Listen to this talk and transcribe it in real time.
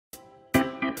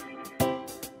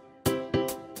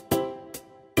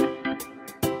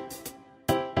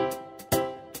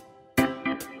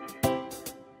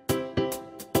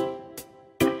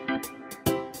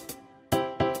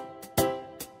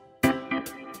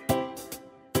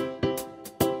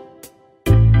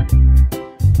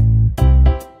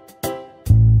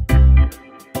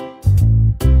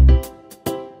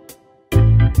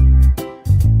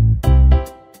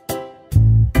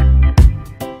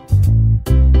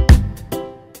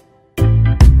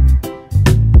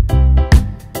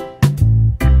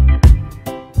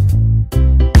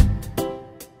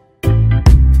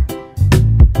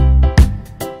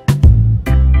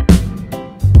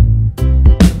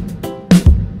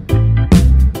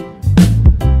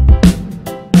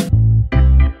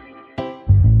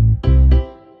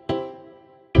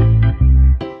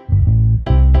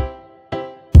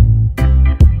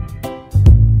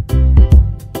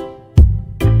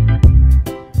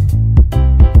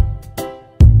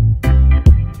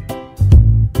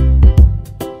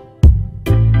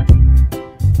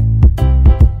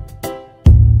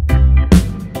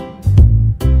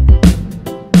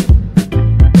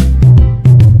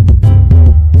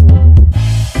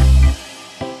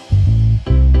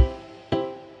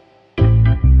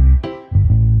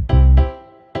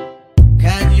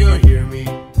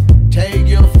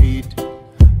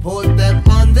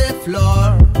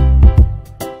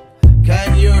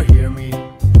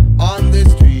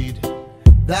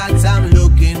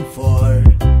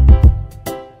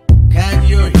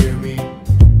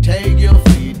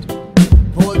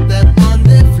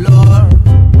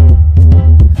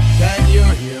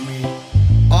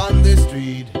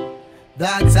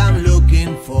that I'm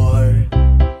looking for.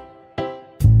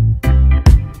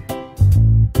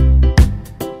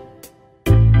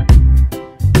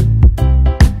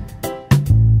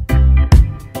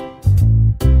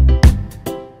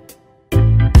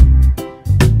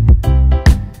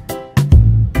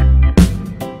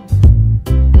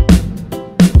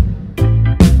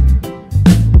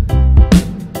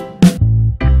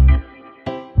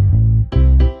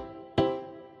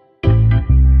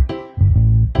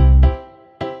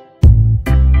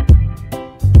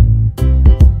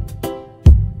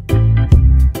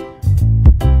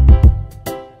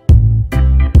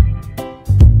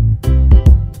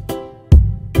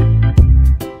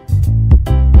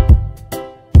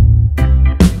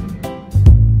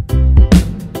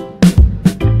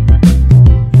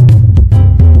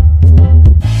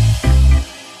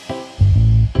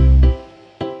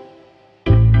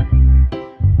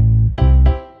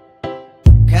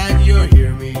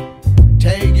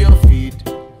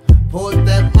 Put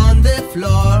them on the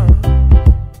floor.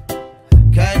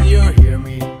 Can you hear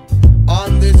me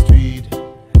on the street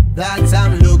that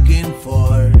I'm looking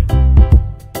for?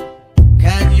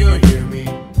 Can you hear me?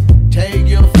 Take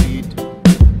your feet,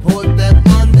 put them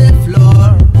on the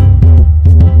floor.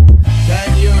 Can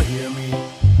you hear me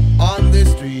on the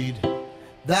street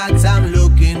that I'm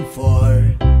looking for?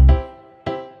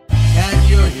 Can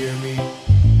you hear me?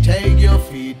 Take your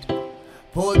feet,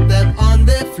 put